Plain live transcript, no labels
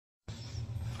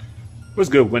What's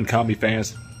good, Kamuy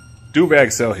fans?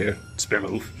 MastaCell here, spin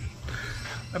move.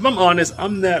 If I'm honest,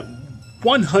 I'm not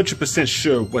 100%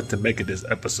 sure what to make of this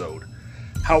episode.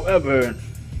 However,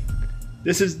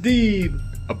 this is indeed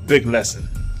a big lesson,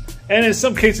 and in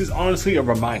some cases, honestly, a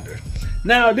reminder.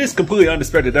 Now, this completely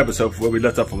unexpected episode from where we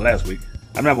left off from last week.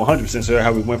 I'm not 100% sure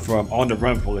how we went from on the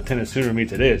run for Lieutenant Tsunami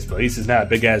to this, but at least it's not a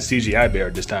big ass CGI bear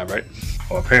this time, right?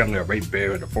 Or apparently a raped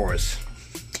bear in the forest.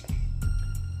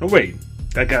 No, wait.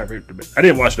 That guy raped the bear. I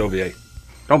didn't watch the OVA.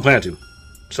 Don't plan to.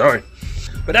 Sorry.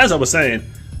 But as I was saying,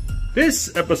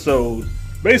 this episode,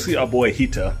 basically our boy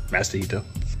Hita, Master Hita,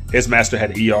 his master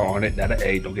had an ER on it, not an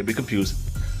A, don't get me confused.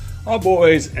 Our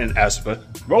boys and Asper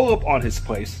roll up on his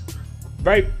place,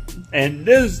 right? And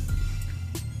there's...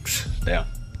 damn.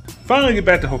 Finally get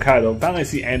back to Hokkaido, finally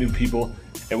see Anu people,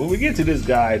 and when we get to this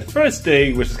guy, the first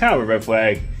thing, which is kind of a red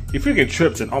flag, he freaking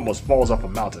trips and almost falls off a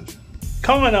mountain.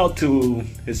 Calling out to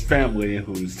his family,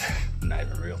 who's not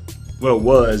even real. Well, it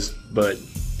was, but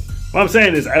what I'm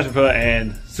saying is Asper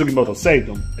and Sugimoto saved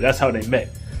him, and that's how they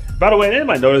met. By the way,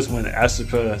 anybody notice when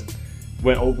Asper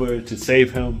went over to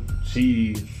save him,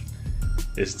 she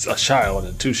is a child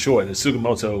and too short, and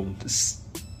Sugimoto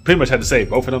pretty much had to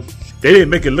save both of them. They didn't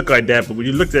make it look like that, but when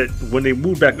you looked at, when they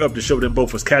moved back up to show them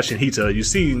both was catching Hita, you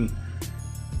seen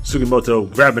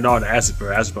Sugimoto grabbing on to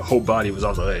Asper. Asper's whole body was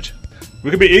on the edge. We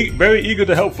could be very eager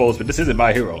to help folks, but this isn't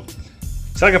my hero.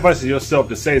 Sacrificing yourself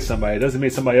to save somebody doesn't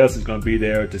mean somebody else is going to be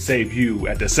there to save you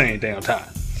at the same damn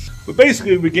time. But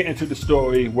basically, we get into the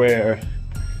story where,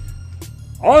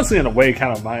 honestly, in a way,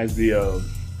 kind of reminds me of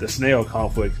the snail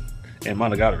conflict in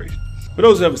Monogatari. For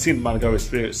those who haven't seen the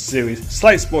Monogatari series,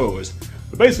 slight spoilers,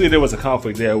 but basically there was a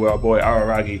conflict there where our boy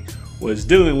Araragi was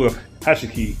dealing with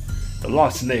Hashiki, the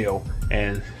lost snail,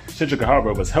 and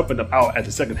Shijigahara was helping them out at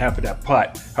the second half of that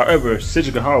plot. However,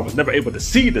 Shijigahara was never able to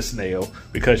see the snail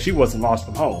because she wasn't lost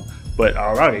from home. But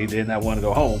Araragi did not want to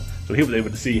go home, so he was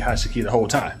able to see Hashiki the whole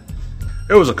time.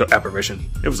 It was an apparition.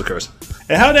 It was a curse.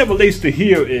 And how that relates to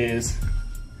here is,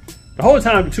 the whole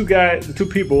time the two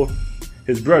people,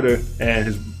 his brother and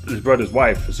his brother's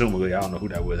wife, presumably, I don't know who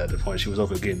that was at the point, she was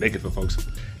over getting naked for folks.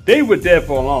 They were there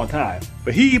for a long time,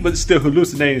 but he was still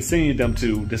hallucinating seeing them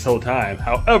two this whole time.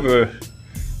 However,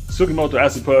 Sugimoto,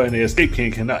 Asper, and the Escape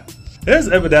King cannot. There's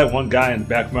ever that one guy in the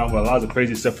background where a lot of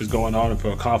crazy stuff is going on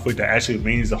for a conflict that actually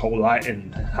means a whole lot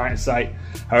in hindsight.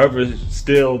 However,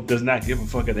 still does not give a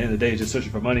fuck at the end of the day, just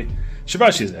searching for money.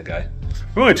 Shibashi is that guy.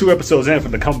 We're only 2 episodes in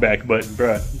from the comeback, but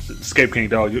bruh, Escape King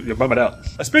dog, you're bumming out.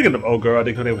 Speaking of old girl, I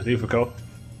think her name was Nifuko.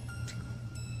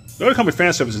 The only company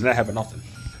fan service is not having nothing.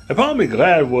 And probably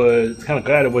glad it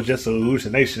was just a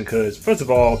hallucination, because first of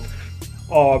all,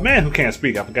 oh, man who can't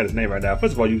speak, I forgot his name right now.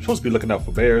 First of all, you're supposed to be looking out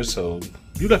for bears, so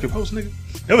you left your post, nigga?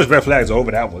 There was red flags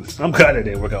over that one. I'm glad it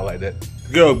didn't work out like that.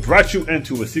 The girl brought you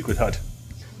into a secret hut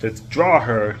to draw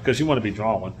her, because she wanted to be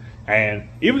drawn. And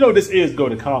even though this is Go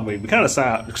to Kamuy, we kind of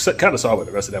saw where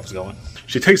the rest of that was going.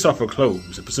 She takes off her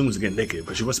clothes and presumes to get naked,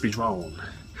 but she wants to be drawn,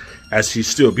 as she's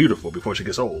still beautiful before she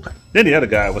gets old. Then the other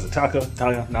guy was a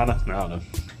Nana? I don't know.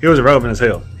 He was irrelevant as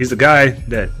hell. He's the guy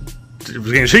that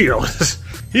was getting cheated on.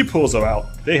 He pulls her out,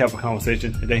 they have a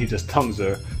conversation, and then he just tongues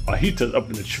her while he's up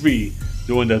in the tree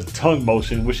doing the tongue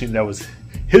motion, wishing that was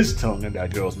his tongue in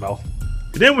that girl's mouth.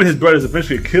 And then when his brother is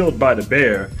eventually killed by the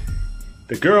bear,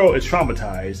 the girl is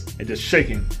traumatized and just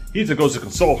shaking. Hita goes to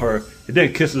console her and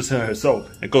then kisses her herself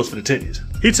and goes for the titties.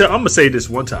 Hita, I'm gonna say this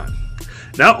one time.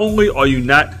 Not only are you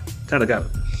not Tanagawa.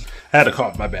 I had a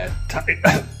cough, my bad.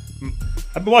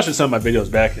 I've been watching some of my videos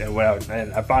back, and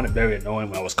I found it very annoying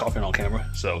when I was coughing on camera.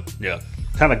 So, yeah.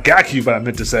 Tanagaki, but I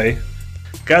meant to say.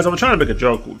 Guys, I'm trying to make a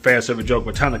joke, fan service joke,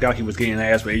 but Tanagaki was getting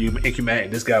ass with Incumat,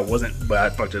 and this guy wasn't, but I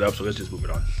fucked it up, so let's just move it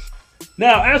on.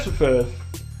 Now, Asper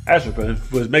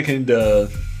was making the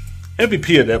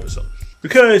MVP of the episode.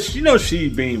 Because, you know, she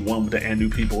being one with the Anu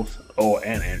people, or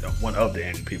one of the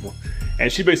Anu people,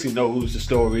 and she basically knows the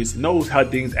stories, knows how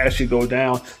things actually go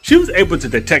down. She was able to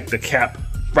detect the cap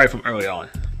right from early on.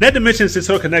 Not to mention, since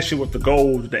her connection with the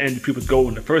gold, the Anu people's gold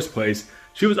in the first place,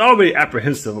 she was already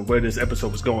apprehensive of where this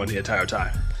episode was going the entire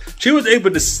time. She was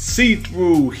able to see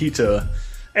through Hita,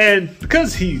 and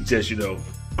because he's just, you know,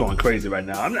 going crazy right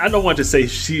now, I don't want to say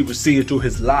she was seeing through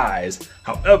his lies.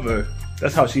 However,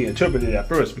 that's how she interpreted it at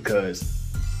first, because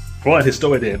one, his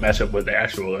story didn't match up with the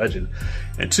actual legend,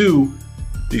 and two,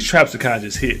 these traps are kind of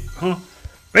just hit.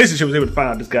 Basically, she was able to find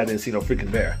out this guy didn't see no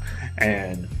freaking bear.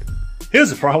 And here's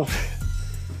the problem.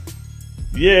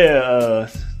 Yeah,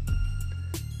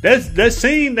 that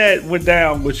scene that went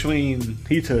down between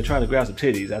Hita trying to grab some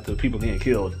titties after people getting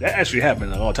killed, that actually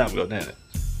happened a long time ago, didn't it?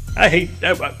 I hate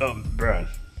that, bruh.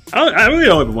 I really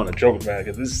don't even want to joke about it,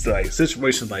 because this is like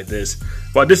situations like this.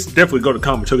 Well, this definitely go to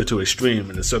Kamuy took it to extreme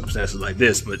in the circumstances like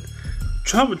this, but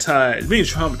being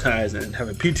traumatized and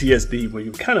having PTSD when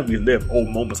you kind of relive old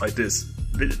moments like this.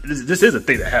 This is a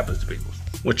thing that happens to people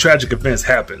when tragic events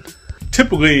happen.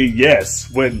 Typically,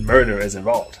 yes, when murder is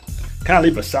involved. Kind of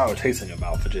leave a sour taste in your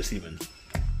mouth for just even.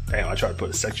 Damn, I tried to put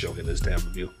a sex joke in this damn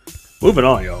review. Moving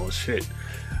on, y'all. Shit.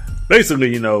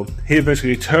 Basically, you know, he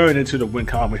eventually turned into the Wind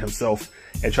Kamuy himself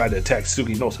and tried to attack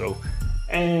Sugimoto.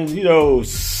 And, you know,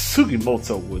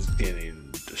 Sugimoto was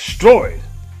getting destroyed.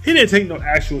 He didn't take no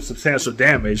actual substantial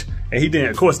damage, and he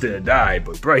didn't, of course, didn't die.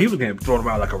 But, bro, he was getting thrown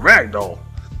around like a rag doll.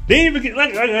 Didn't even get,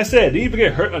 like I said, didn't even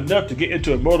get hurt enough to get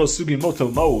into immortal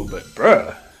Sugimoto mode. But,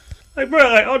 bruh,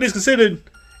 like all these considered,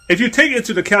 if you take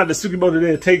into account that Sugimoto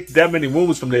didn't take that many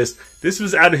wounds from this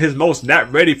was out of his most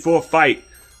not ready for a fight.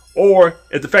 Or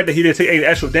if the fact that he didn't take any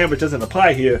actual damage doesn't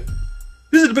apply here,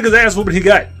 this is the biggest ass whooping he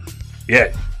got.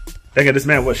 Yeah. Thinking this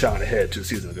man was shot in the head 2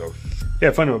 seasons ago.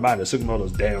 Yeah, funny reminder,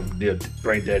 Sugimoto's damn near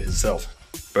brain dead himself.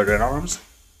 Better than arms?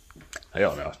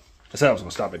 Hell no. I said I was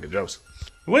gonna stop making jokes.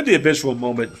 When the eventual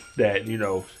moment that, you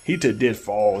know, he did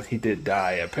fall, he did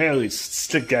die, apparently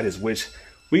Stick got his wish.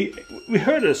 We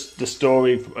heard the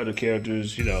story from other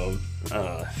characters, you know.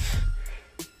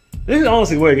 This is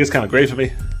honestly where it gets kind of great for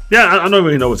me. Yeah, I don't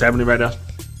really know what's happening right now.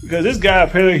 Because this guy,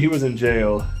 apparently he was in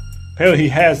jail. Apparently he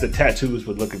has the tattoos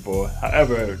we're looking for.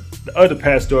 However, the other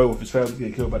past story with his family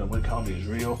getting killed by the Wind Kamuy is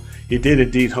real. He did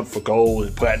indeed hunt for gold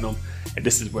and platinum, and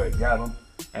this is where it got him.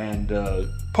 And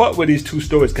part where these two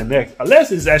stories connect,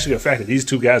 unless it's actually a fact that these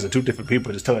two guys are two different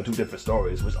people just telling two different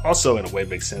stories, which also in a way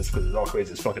makes sense because it's all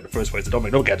crazy as fuck in the first place. It don't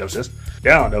make no goddamn sense.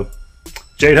 Yeah, I don't know.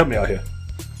 Jade, help me out here.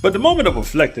 But the moment of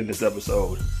reflecting this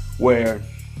episode, where,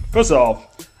 first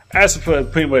off, Asapa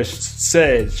pretty much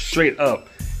said straight up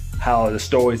how the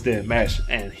stories didn't match,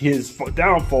 and his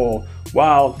downfall,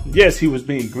 while yes, he was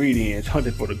being greedy and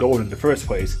hunting for the gold in the first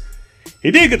place, he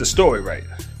did get the story right.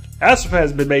 Asapa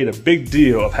has been made a big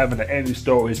deal of having the anime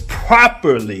stories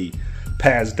properly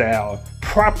passed down,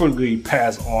 properly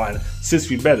passed on since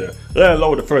we met her, let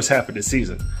alone the first half of the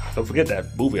season. Don't forget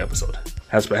that movie episode.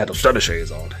 Asapa had those shutter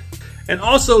shades on. And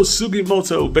also,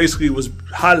 Sugimoto basically was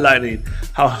highlighting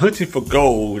how hunting for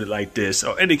gold like this,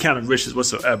 or any kind of riches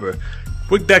whatsoever,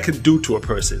 what that can do to a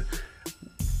person.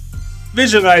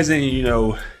 Visualizing, you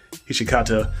know,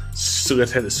 Hishikata,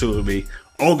 Sugata Surumi,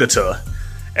 Ogata,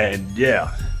 and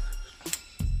yeah.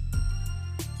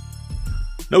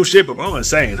 No shit, but I'm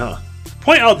insane, huh?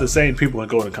 Point out the same people in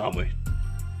Golden Kamuy.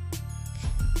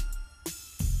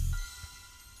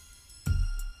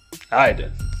 Alright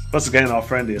then. Once again, our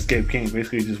friend, the Escape King,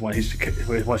 basically just wants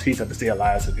Hisa to stay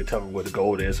alive so he can tell them where the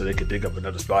gold is so they can dig up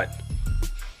another spot.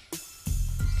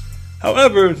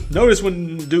 However, notice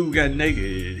when the dude got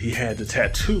naked, he had the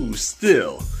tattoos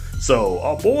still. So,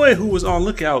 our boy who was on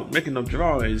lookout making them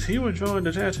drawings, he was drawing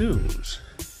the tattoos.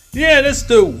 Yeah, that's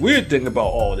the weird thing about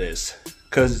all this.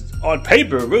 Because on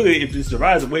paper, really, if it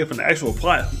derives away from the actual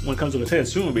plot when it comes to the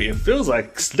Tatsumi, it feels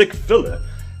like slick filler.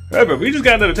 However, we just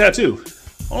got another tattoo.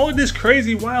 All of this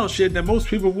crazy wild shit that most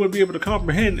people wouldn't be able to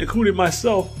comprehend, including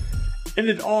myself,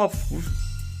 ended off with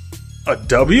a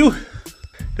W?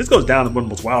 This goes down as one of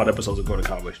the most wild episodes of Golden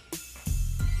Kamuy.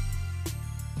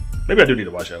 Maybe I do need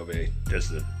to watch that OVA. Just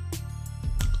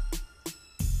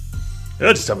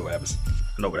tell me what happens.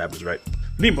 I know what happens, right?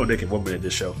 We need more dick in 1 minute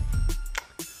this show.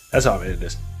 That's how I'm ending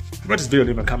this. If you like this video,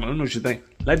 leave a comment. Let me know what you think.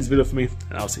 Like this video for me,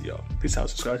 and I'll see y'all. Peace out.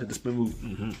 Subscribe to the Spin Move.